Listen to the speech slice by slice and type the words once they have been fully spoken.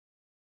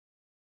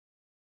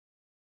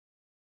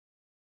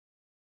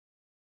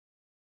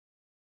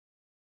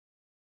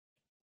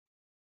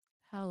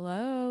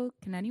Hello,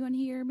 can anyone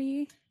hear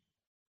me?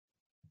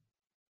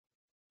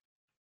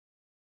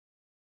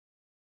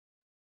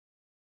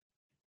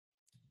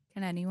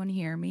 Can anyone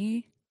hear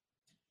me?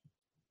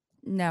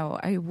 No,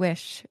 I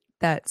wish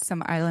that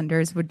some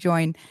Islanders would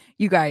join.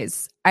 You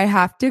guys, I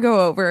have to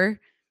go over.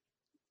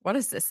 What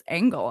is this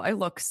angle? I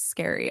look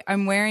scary.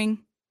 I'm wearing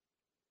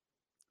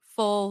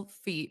full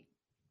feet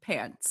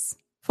pants.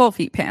 Full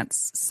feet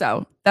pants.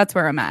 So that's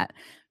where I'm at.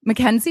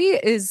 Mackenzie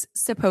is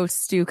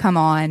supposed to come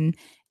on.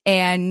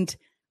 And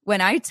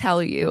when I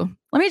tell you,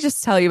 let me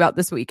just tell you about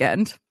this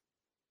weekend.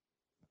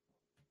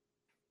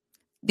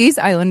 These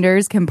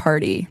Islanders can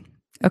party.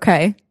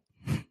 Okay.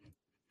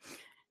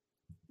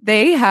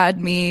 They had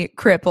me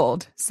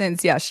crippled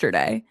since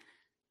yesterday.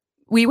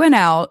 We went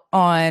out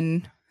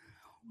on,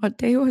 what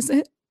day was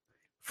it?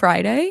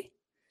 Friday.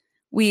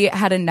 We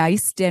had a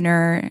nice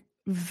dinner,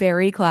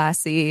 very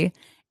classy.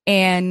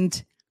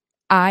 And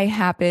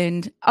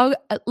let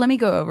me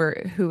go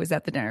over who was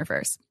at the dinner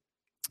first.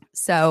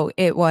 So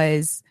it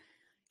was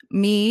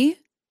me,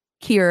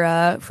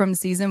 Kira from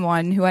season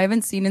 1, who I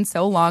haven't seen in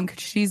so long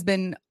because she's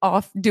been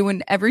off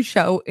doing every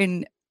show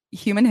in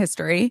human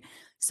history.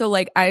 So,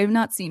 like, I have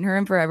not seen her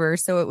in forever.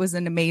 So it was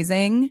an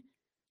amazing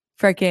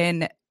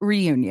freaking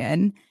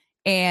reunion.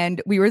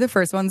 And we were the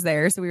first ones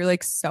there. So we were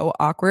like so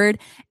awkward.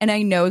 And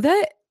I know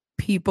that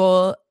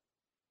people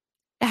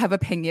have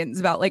opinions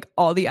about like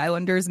all the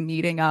Islanders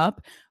meeting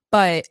up,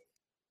 but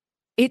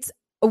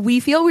we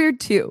feel weird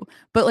too.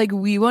 But like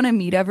we want to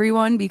meet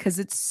everyone because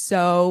it's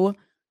so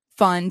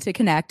fun to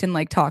connect and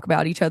like talk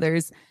about each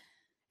other's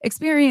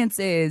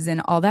experiences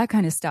and all that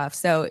kind of stuff.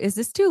 So is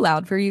this too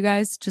loud for you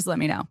guys? Just let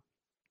me know.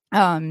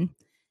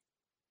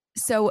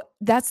 So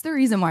that's the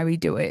reason why we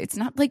do it. It's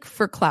not like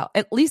for clout,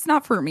 at least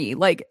not for me.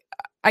 Like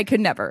I could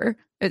never.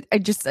 I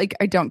just like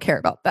I don't care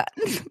about that.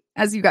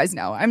 As you guys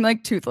know, I'm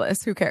like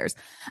toothless. Who cares?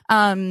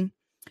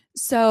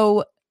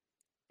 So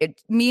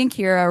me and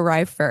Kira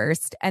arrive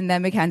first, and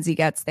then Mackenzie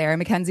gets there.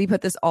 Mackenzie put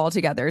this all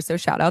together. So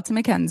shout out to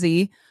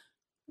Mackenzie.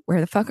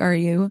 Where the fuck are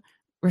you?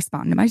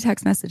 Respond to my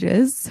text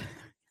messages.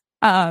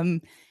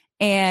 And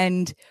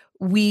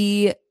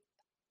we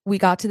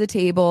got to the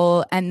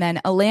table, and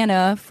then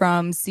Alana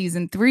from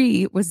season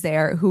 3 was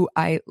there, who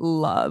I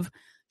love.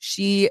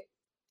 She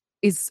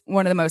is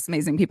one of the most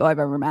amazing people I've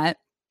ever met.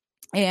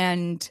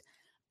 And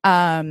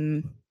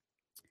then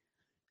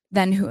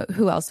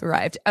who else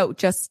arrived? Oh,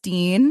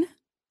 Justine,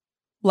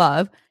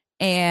 love,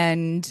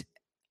 and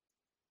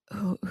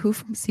who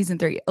from season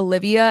 3?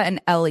 Olivia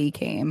and Ellie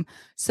came.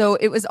 So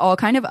it was all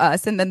kind of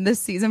us. And then this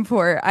season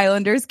 4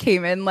 Islanders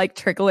came in like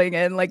trickling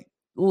in like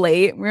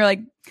late. We were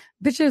like,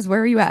 bitches,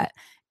 where are you at?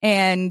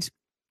 And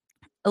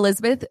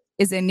Elizabeth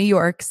is in New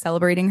York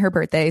celebrating her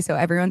birthday. So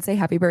everyone say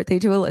happy birthday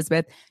to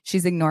Elizabeth.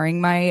 She's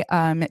ignoring my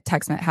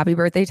happy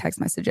birthday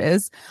text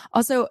messages.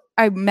 Also,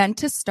 I meant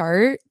to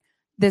start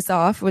this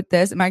off with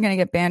this. Am I going to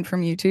get banned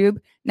from YouTube?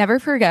 Never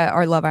forget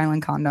our Love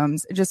Island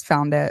condoms. I just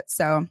found it.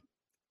 So,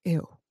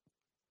 ew.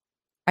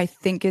 I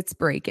think it's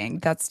breaking.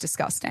 That's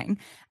disgusting.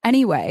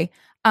 Anyway,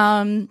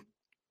 so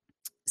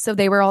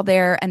they were all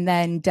there, and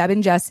then Deb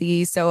and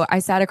Jesse. So I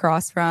sat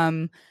across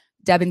from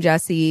Deb and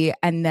Jesse,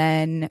 and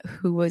then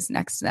who was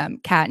next to them?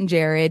 Kat and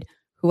Jared,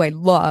 who I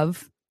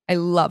love. I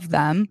love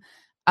them.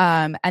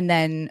 And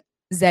then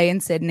Zay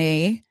and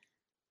Sydney,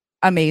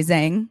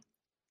 amazing.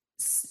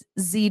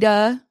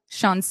 Zeta,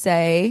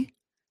 Shansay,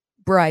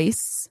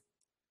 Bryce.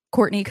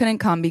 Courtney couldn't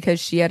come because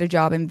she had a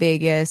job in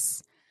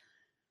Vegas.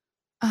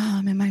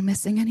 Am I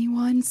missing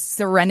anyone?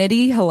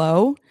 Serenity,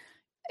 hello.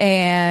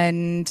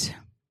 And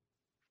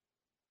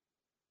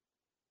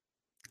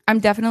I'm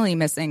definitely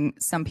missing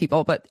some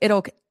people, but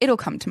it'll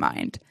come to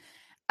mind.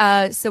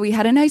 So we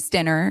had a nice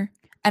dinner,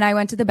 and I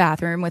went to the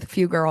bathroom with a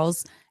few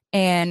girls,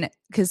 and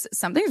because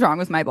something's wrong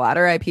with my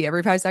bladder, I pee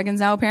every 5 seconds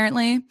now,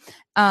 apparently.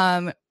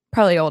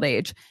 Probably old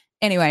age.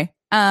 Anyway,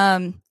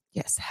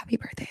 yes, happy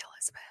birthday,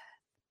 Elizabeth.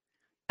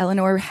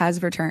 Eleanor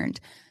has returned.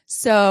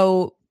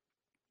 So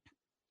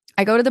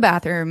I go to the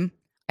bathroom,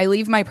 I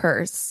leave my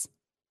purse,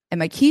 and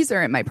my keys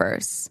are in my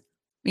purse.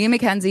 Me and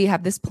Mackenzie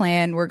have this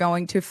plan. We're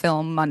going to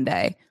film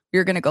Monday.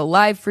 We're going to go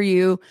live for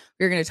you.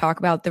 We're going to talk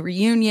about the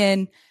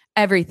reunion,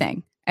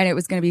 everything. And it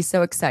was going to be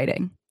so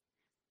exciting.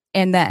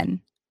 And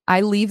then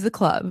I leave the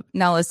club.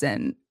 Now,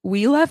 listen,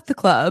 we left the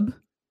club.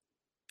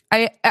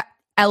 I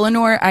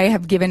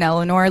have given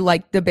Eleanor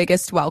like the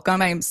biggest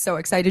welcome. I am so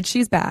excited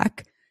she's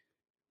back.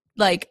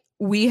 Like,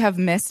 we have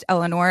missed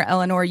Eleanor.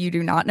 Eleanor, you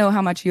do not know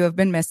how much you have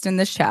been missed in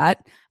this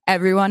chat.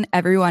 Everyone,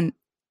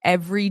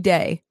 every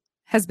day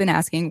has been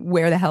asking,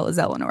 where the hell is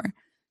Eleanor?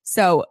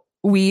 So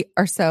we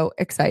are so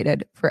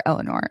excited for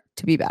Eleanor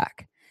to be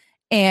back.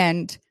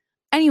 And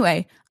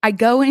anyway, I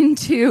go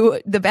into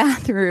the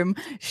bathroom.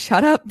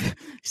 Shut up,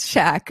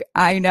 Shaq.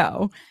 I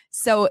know.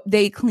 So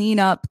they clean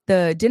up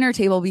the dinner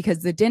table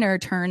because the dinner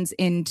turns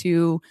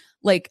into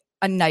like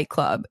a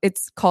nightclub.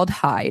 It's called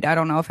Hyde. I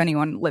don't know if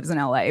anyone lives in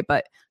LA,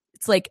 but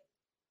it's like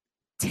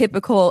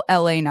typical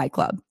LA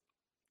nightclub.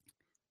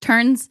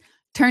 Turns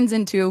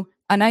into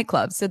a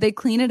nightclub. So they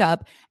clean it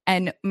up,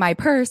 and my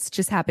purse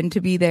just happened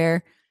to be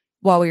there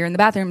while we were in the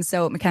bathroom.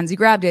 So Mackenzie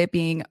grabbed it,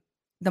 being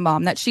the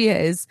mom that she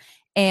is.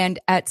 And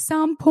at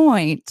some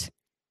point,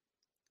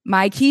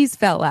 my keys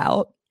fell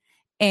out.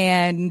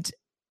 And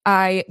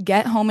I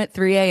get home at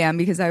 3 a.m.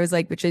 because I was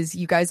like, bitches,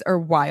 you guys are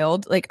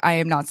wild. Like, I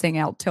am not staying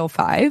out till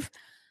 5.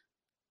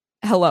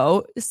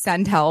 Hello,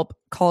 send help,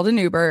 called an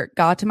Uber,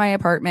 got to my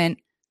apartment,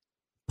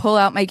 pull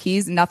out my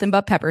keys, nothing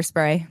but pepper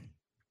spray.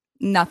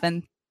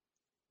 Nothing.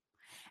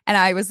 And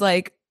I was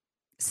like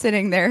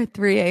sitting there at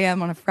 3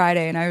 a.m. on a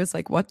Friday, and I was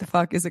like, what the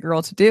fuck is a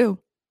girl to do?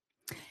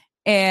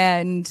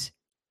 And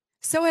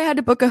so I had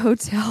to book a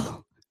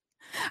hotel.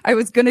 I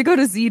was going to go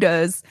to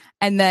Zita's,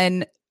 and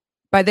then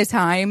by the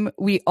time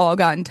we all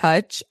got in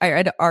touch, I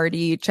had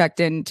already checked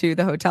into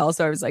the hotel.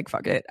 So I was like,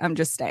 fuck it, I'm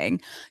just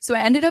staying. So I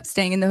ended up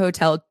staying in the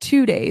hotel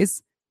 2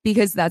 days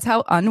because that's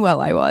how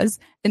unwell I was.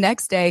 The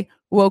next day,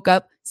 woke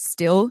up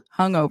still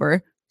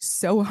hungover,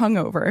 so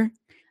hungover.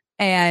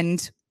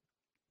 And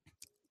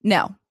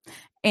no.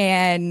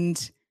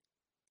 And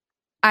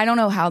I don't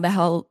know how the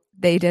hell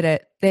they did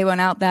it. They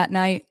went out that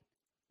night.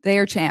 They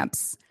are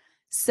champs.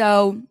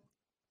 So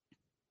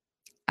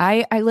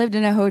I lived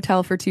in a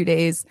hotel for 2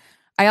 days.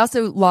 I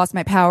also lost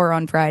my power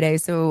on Friday,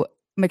 so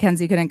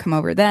Mackenzie couldn't come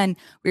over then.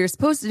 We were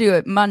supposed to do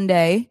it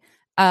Monday.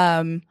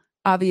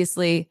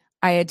 Obviously,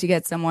 I had to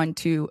get someone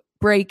to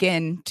break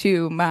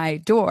into my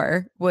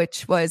door,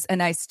 which was a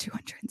nice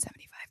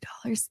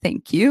 $275.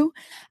 Thank you.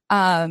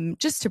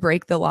 Just to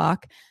break the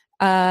lock.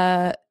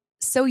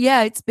 So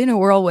yeah, it's been a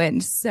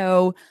whirlwind.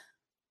 So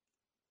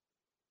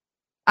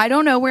I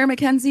don't know where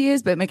Mackenzie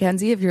is, but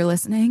Mackenzie, if you're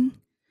listening,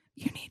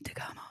 you need to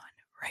come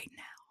on right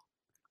now.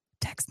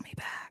 Text me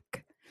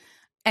back.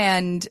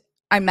 And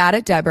I'm mad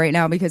at Deb right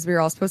now because we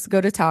were all supposed to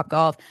go to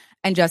Topgolf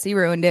and Jesse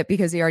ruined it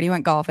because he already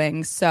went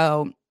golfing.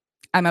 So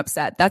I'm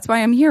upset. That's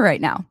why I'm here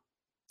right now.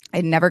 I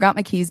never got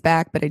my keys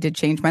back, but I did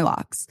change my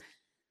locks.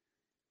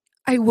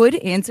 I would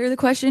answer the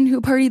question,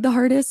 who partied the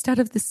hardest out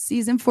of the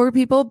season 4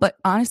 people? But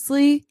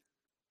honestly,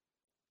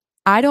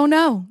 I don't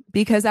know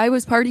because I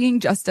was partying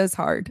just as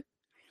hard.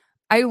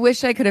 I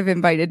wish I could have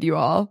invited you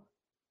all.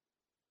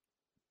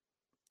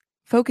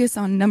 Focus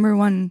on number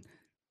 1.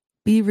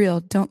 Be real.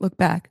 Don't look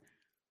back.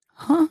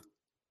 Huh?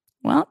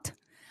 What?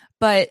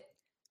 But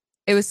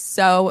it was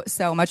so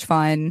much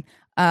fun.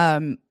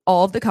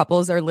 All of the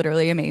couples are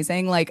literally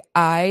amazing. Like,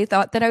 I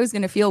thought that I was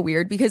going to feel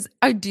weird because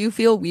I do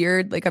feel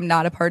weird. Like, I'm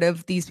not a part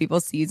of these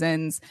people's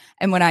seasons.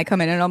 And when I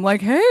come in and I'm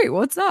like, hey,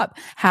 what's up?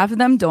 Half of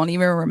them don't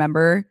even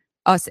remember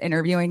us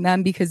interviewing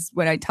them because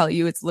when I tell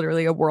you it's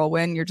literally a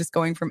whirlwind, you're just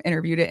going from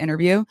interview to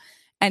interview.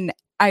 And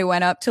I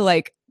went up to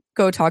like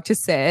go talk to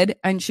Sid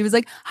and she was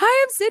like,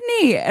 hi, I'm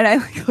Sydney. And I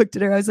like looked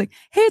at her. I was like,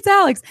 hey, it's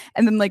Alex.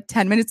 And then like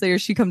 10 minutes later,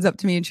 she comes up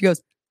to me and she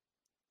goes,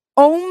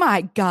 oh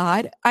my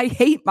God, I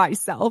hate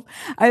myself.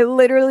 I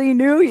literally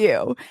knew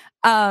you.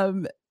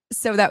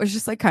 So that was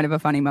just like kind of a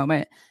funny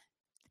moment.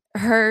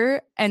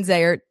 Her and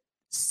Zay are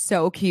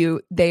so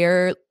cute.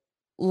 They're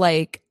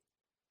like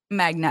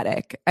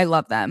magnetic. I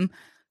love them.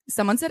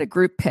 Someone said a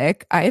group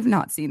pic. I have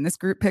not seen this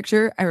group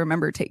picture. I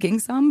remember taking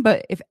some,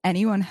 but if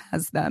anyone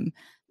has them,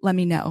 let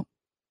me know.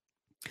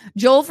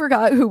 Joel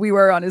forgot who we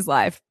were on his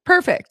live.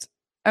 Perfect.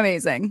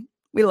 Amazing.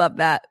 We love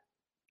that.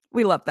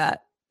 We love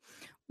that.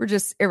 We're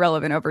just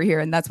irrelevant over here,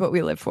 and that's what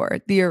we live for,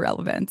 the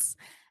irrelevance.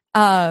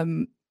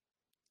 So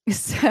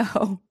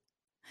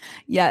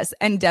yes,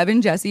 and Deb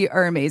and Jesse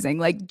are amazing.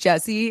 Like,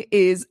 Jesse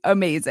is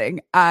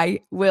amazing.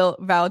 I will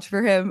vouch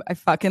for him. I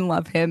fucking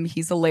love him.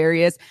 He's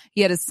hilarious.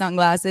 He had his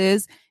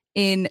sunglasses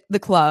in the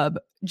club,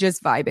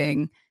 just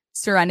vibing.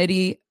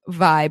 Serenity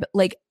vibe.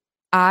 Like,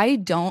 I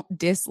don't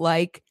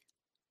dislike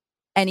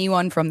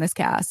anyone from this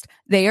cast.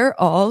 They are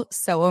all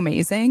so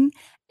amazing.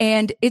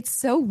 And it's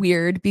so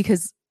weird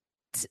because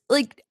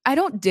like, I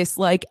don't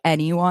dislike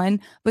anyone,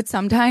 but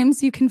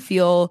sometimes you can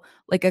feel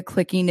like a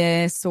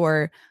clickiness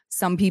or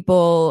some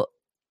people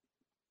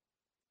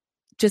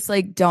just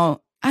like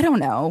I don't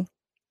know.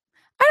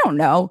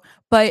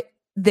 But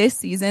this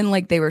season,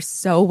 like, they were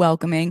so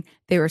welcoming.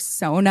 They were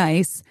so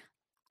nice.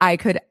 I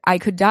could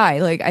die.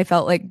 Like, I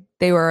felt like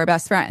they were our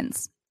best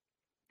friends.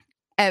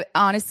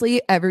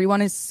 Honestly,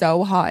 everyone is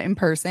so hot in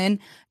person.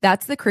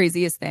 That's the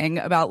craziest thing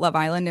about Love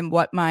Island and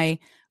what my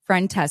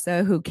friend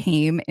Tessa, who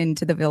came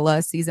into the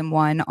villa season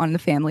 1 on the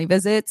family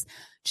visits,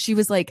 she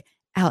was like,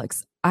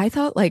 Alex, I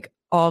thought like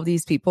all of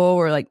these people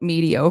were like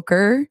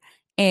mediocre.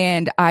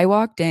 And I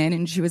walked in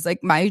and she was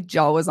like, my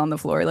jaw was on the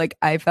floor. Like,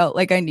 I felt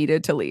like I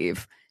needed to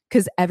leave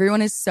because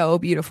everyone is so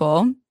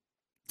beautiful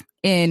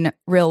in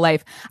real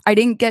life. I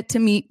didn't get to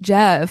meet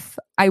Jeff.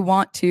 I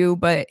want to,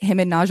 but him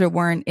and Naja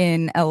weren't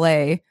in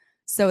LA.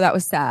 So that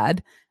was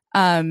sad.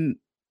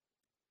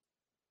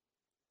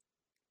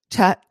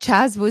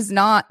 Chaz was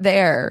not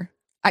there.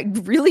 I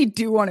really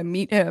do want to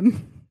meet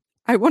him.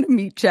 I want to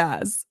meet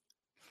Chaz.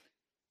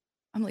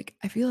 I'm like,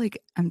 I feel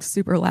like I'm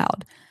super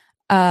loud.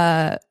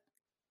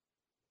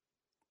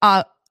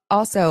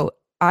 Also,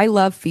 I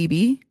love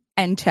Phoebe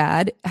and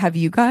Chad. Have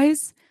you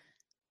guys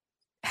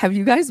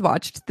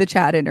watched the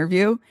Chad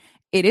interview?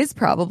 It is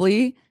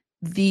probably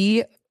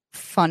the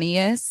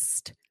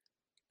funniest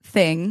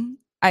thing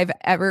I've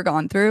ever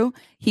gone through.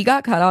 He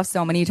got cut off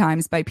so many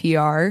times by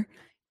PR.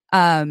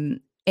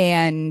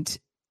 And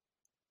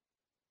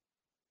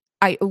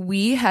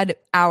we had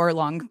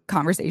hour-long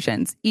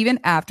conversations. Even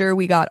after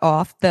we got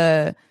off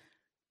the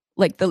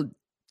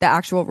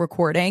actual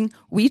recording,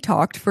 we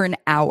talked for an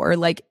hour.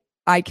 Like,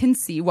 I can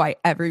see why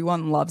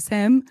everyone loves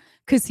him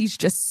because he's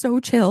just so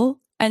chill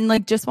and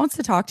like just wants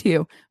to talk to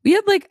you. We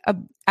had like a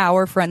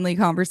hour friendly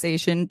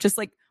conversation, just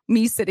like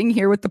me sitting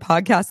here with the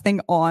podcast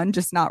thing on,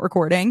 just not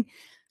recording.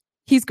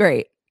 He's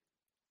great.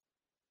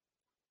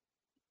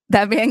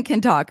 That man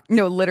can talk.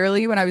 No,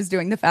 literally, when I was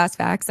doing the fast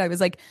facts, I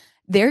was like,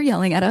 they're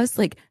yelling at us,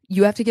 like,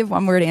 you have to give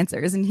one word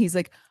answers. And he's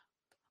like,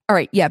 all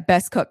right, yeah,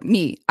 best cook,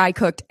 me. I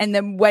cooked, and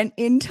then went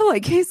into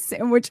like his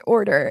sandwich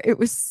order. It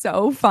was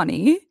so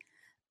funny.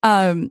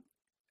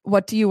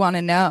 What do you want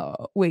to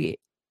know? Wait.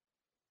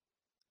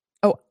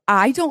 Oh,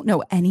 I don't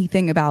know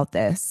anything about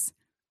this.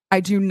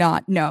 I do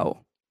not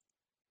know.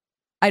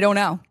 I don't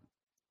know.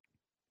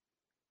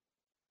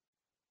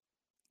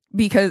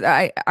 Because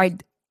I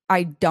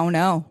don't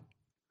know.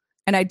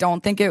 And I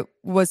don't think it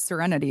was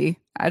Serenity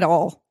at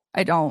all.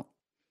 I don't.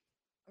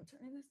 I'm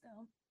turning this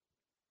down.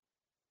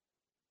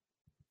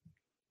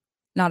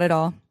 Not at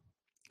all.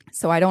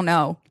 So I don't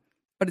know.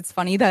 But it's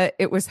funny that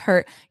it was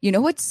her. You know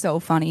what's so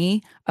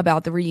funny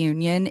about the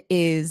reunion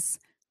is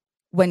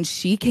when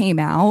she came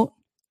out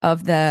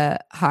of the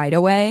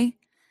hideaway,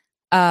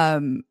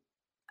 I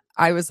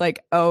was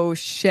like, oh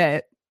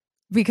shit,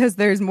 because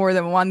there's more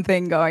than one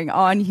thing going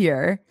on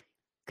here.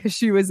 Because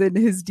she was in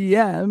his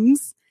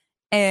DMs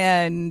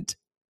and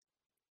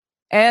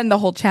the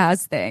whole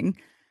Chaz thing.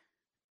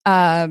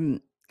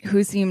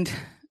 Who seemed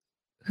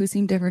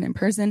different in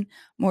person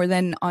more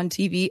than on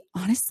TV?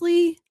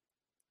 Honestly,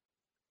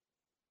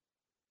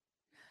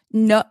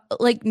 no,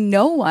 like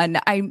no one.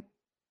 I'm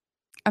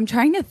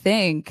trying to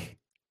think.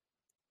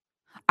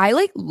 I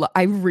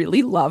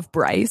really love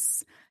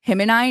Bryce. Him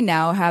and I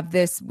now have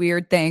this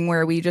weird thing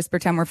where we just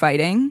pretend we're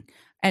fighting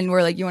and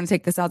we're like, you want to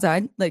take this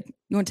outside? Like,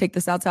 you want to take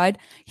this outside?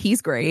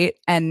 He's great.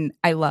 And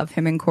I love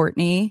him and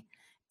Courtney.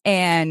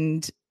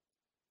 And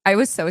I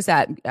was so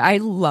sad. I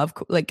love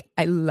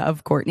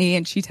Courtney.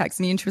 And she texted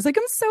me and she was like,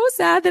 I'm so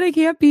sad that I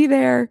can't be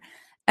there.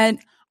 And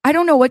I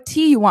don't know what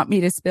tea you want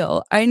me to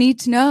spill. I need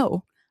to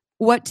know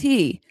what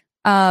tea.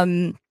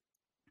 Like,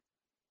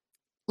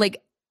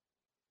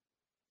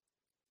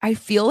 I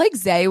feel like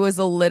Zay was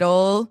a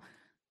little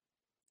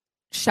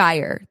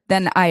shyer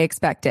than I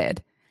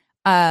expected.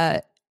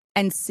 And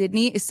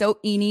Sydney is so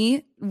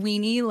eeny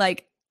weeny,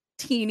 like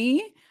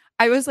teeny.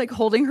 I was like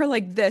holding her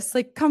like this,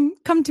 like come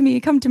to me,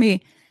 come to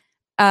me.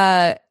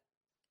 I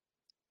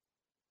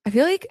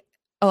feel like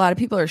a lot of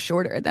people are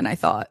shorter than I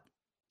thought.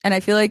 And I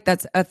feel like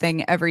that's a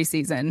thing every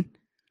season.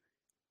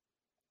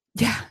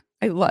 Yeah,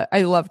 I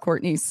love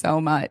Courtney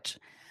so much.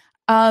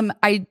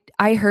 I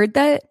heard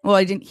that, well,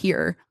 I didn't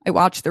hear. I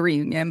watched the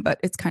reunion, but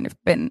it's kind of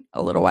been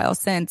a little while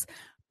since.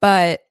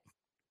 But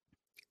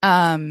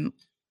I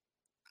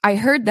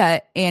heard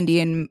that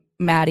Andy and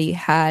Maddie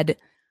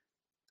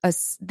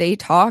they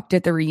talked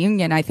at the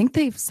reunion. I think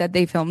they've said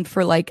they filmed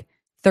for like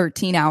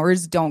 13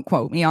 hours. Don't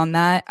quote me on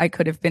that. I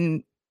could have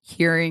been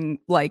hearing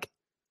like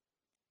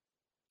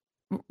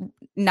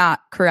not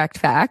correct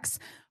facts,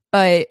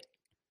 but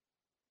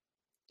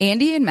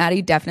Andy and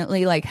Maddie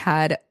definitely like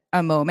had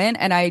a moment,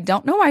 and I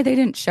don't know why they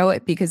didn't show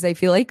it because I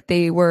feel like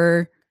they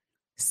were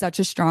such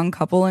a strong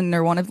couple and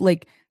they're one of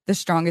like the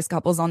strongest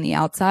couples on the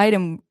outside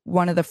and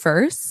one of the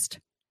first.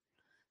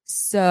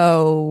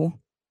 So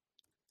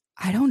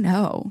I don't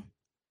know.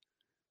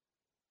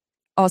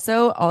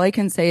 Also, all I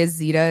can say is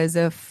Zeta is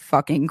a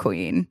fucking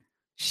queen.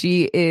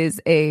 She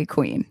is a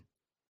queen.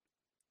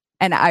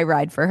 And I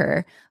ride for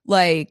her.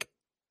 Like,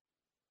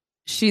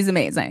 she's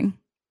amazing.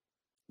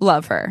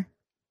 Love her.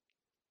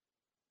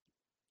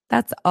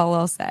 That's all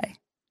I'll say.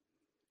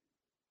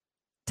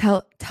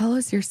 Tell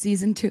us your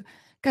season 2.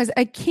 Guys,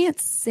 I can't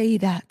say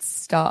that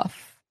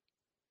stuff.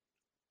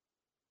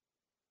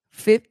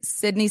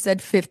 Sydney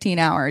said 15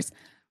 hours.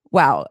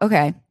 Wow.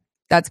 Okay.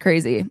 That's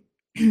crazy.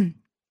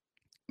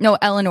 No,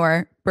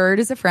 Eleanor, Bird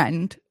is a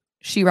friend.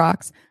 She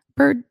rocks.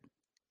 Bird,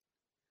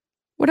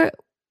 what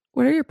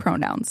are your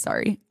pronouns?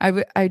 Sorry.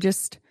 I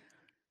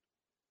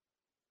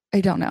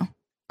don't know.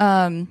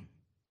 I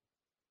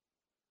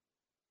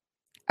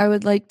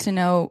would like to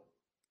know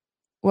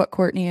what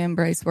Courtney and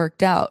Bryce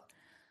worked out.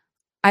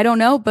 I don't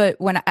know, but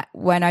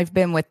when I've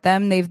been with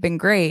them, they've been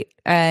great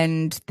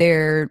and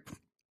they're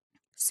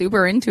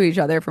super into each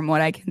other from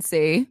what I can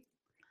see.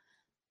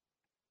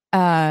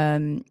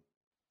 Bryce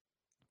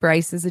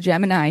is a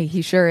Gemini.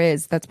 He sure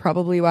is. That's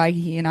probably why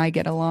he and I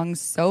get along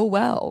so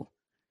well.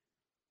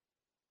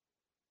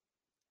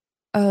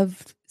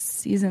 Of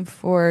season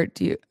 4,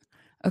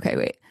 okay,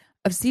 wait.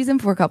 Of season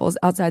 4 couples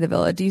outside the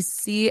villa, do you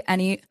see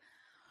any?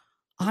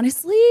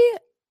 Honestly,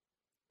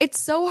 it's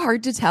so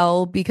hard to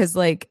tell because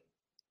like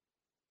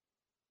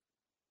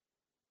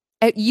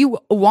you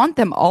want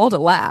them all to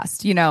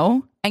last, you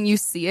know? And you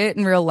see it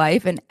in real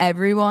life and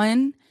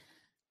everyone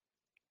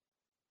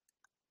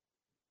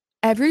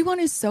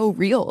is so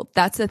real.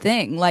 That's the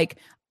thing. Like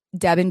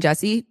Deb and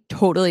Jesse,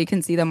 totally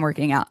can see them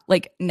working out.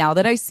 Like now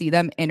that I see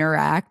them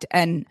interact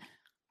and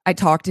I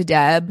talk to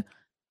Deb,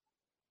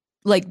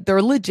 like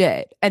they're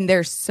legit and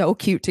they're so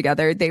cute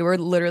together. They were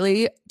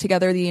literally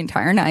together the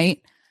entire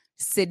night.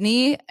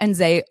 Sydney and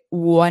Zay,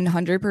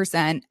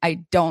 100%. I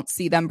don't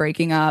see them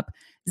breaking up.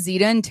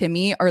 Zeta and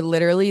Timmy are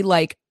literally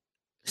like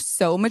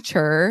so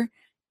mature,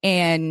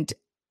 and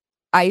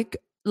I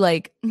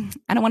like,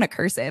 I don't want to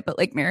curse it, but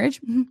like marriage,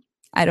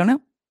 I don't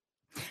know.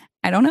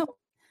 I don't know.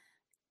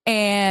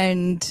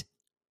 And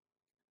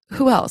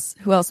who else?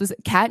 Who else was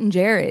it? Kat and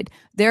Jared.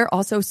 They're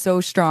also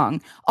so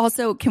strong.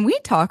 Also, can we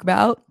talk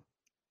about,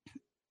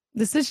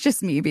 this is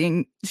just me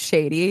being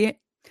shady,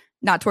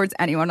 not towards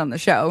anyone on the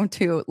show,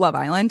 to Love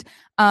Island.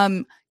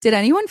 Did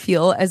anyone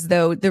feel as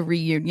though the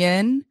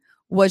reunion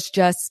was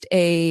just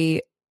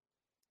a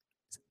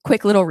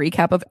quick little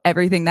recap of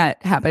everything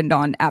that happened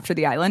on After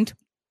the Island?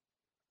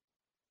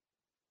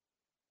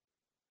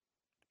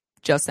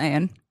 Just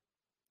saying.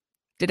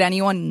 Did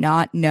anyone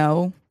not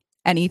know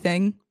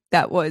anything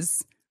that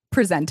was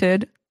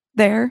presented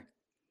there?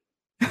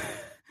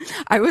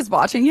 I was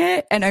watching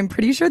it and I'm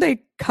pretty sure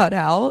they cut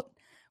out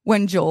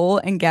when Joel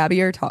and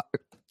Gabby are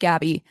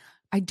Gabby,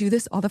 I do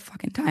this all the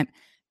fucking time.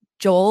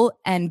 Joel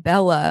and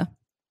Bella,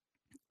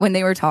 when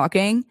they were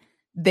talking,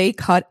 they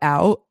cut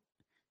out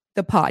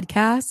the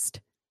podcast.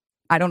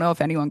 I don't know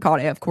if anyone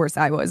caught it. Of course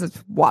I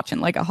was watching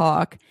like a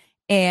hawk.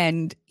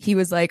 And he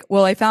was like,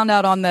 well, I found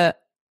out on the,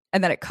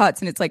 and then it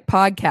cuts and it's like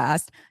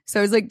podcast. So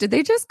I was like, did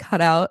they just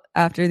cut out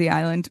After the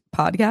Island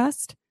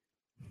podcast?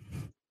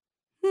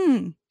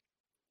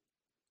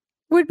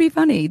 Would be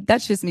funny.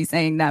 That's just me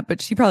saying that,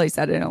 but she probably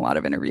said it in a lot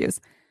of interviews.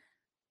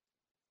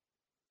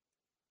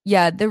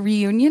 Yeah, the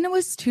reunion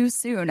was too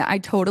soon. I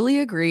totally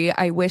agree.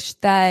 I wish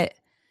that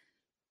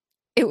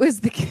it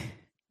was the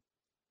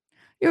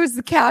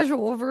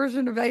casual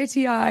version of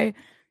ATI.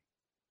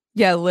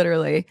 Yeah,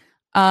 literally.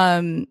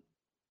 They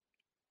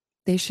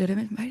should have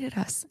invited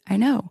us. I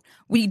know.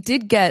 We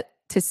did get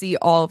to see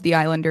all of the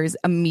Islanders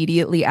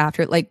immediately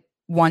after, like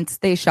once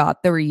they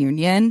shot the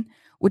reunion,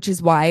 which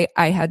is why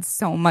I had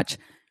so much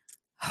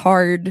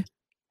hard.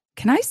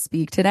 Can I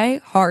speak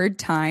today? Hard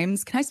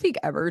times. Can I speak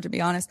ever, to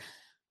be honest?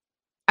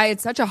 I had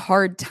such a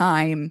hard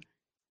time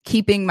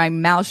keeping my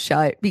mouth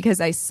shut because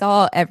I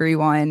saw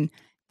everyone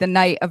the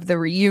night of the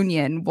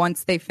reunion.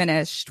 Once they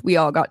finished, we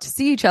all got to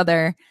see each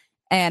other,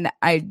 and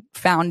I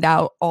found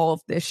out all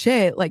of this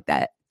shit like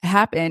that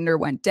happened or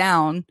went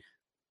down,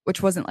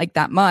 which wasn't like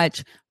that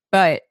much,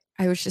 but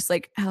I was just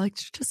like,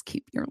 Alex, just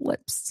keep your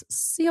lips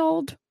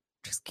sealed.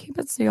 Just keep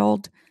it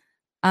sealed.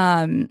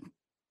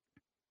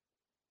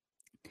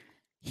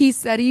 He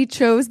said he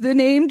chose the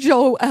name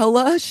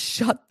Joella.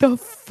 Shut the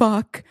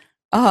fuck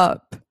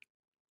up.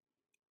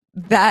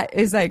 That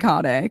is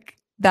iconic.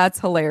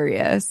 That's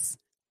hilarious.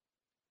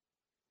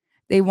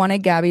 They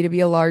wanted Gabby to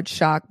be a large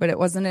shock, but it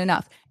wasn't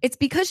enough. It's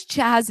because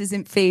Chaz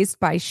isn't fazed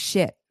by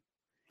shit.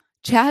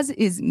 Chaz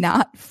is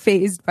not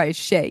fazed by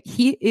shit.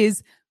 He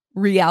is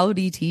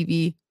reality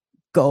TV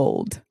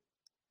gold.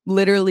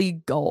 Literally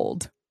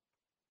gold.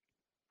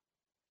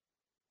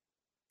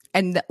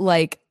 And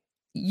like,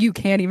 you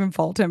can't even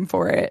fault him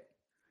for it.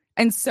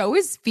 And so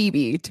is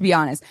Phoebe, to be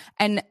honest.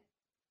 And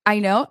I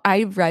know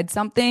I read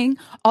something.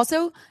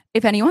 Also,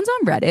 if anyone's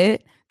on Reddit,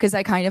 because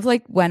I kind of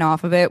like went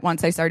off of it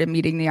once I started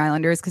meeting the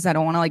Islanders, because I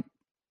don't want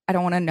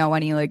to know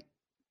any like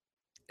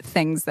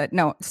things that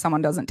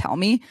someone doesn't tell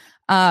me.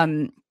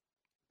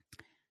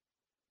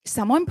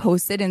 Someone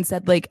posted and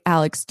said like,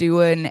 Alex,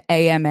 do an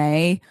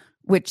AMA,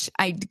 which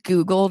I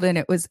Googled and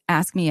it was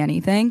Ask Me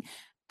Anything.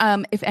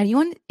 If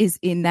anyone is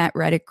in that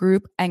Reddit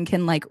group and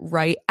can like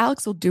write,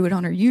 Alex will do it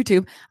on her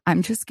YouTube.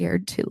 I'm just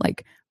scared to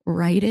like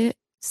write it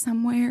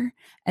somewhere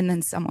and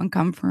then someone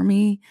come for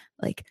me,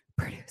 like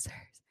producers.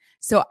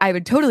 So I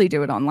would totally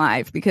do it on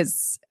live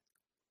because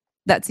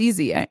that's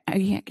easy. I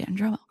can't get in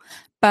trouble.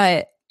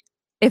 But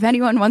if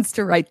anyone wants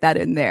to write that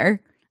in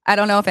there, I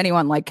don't know if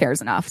anyone like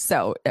cares enough.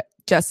 So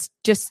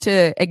just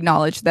to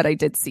acknowledge that I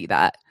did see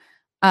that.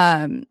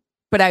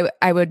 But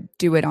I would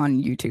do it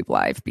on YouTube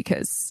live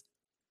because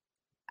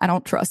I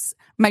don't trust.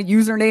 My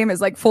username is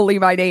like fully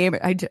my name.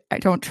 I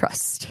don't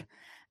trust.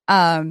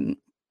 Chaz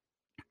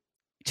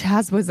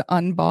was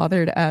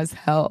unbothered as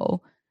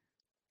hell.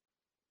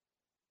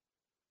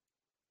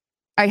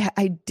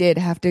 I did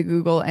have to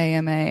Google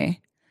AMA.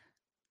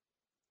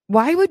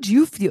 Why would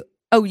you feel?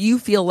 Oh, you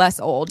feel less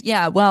old.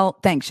 Yeah, well,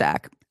 thanks,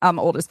 Shaq. I'm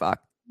old as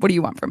fuck. What do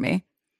you want from me?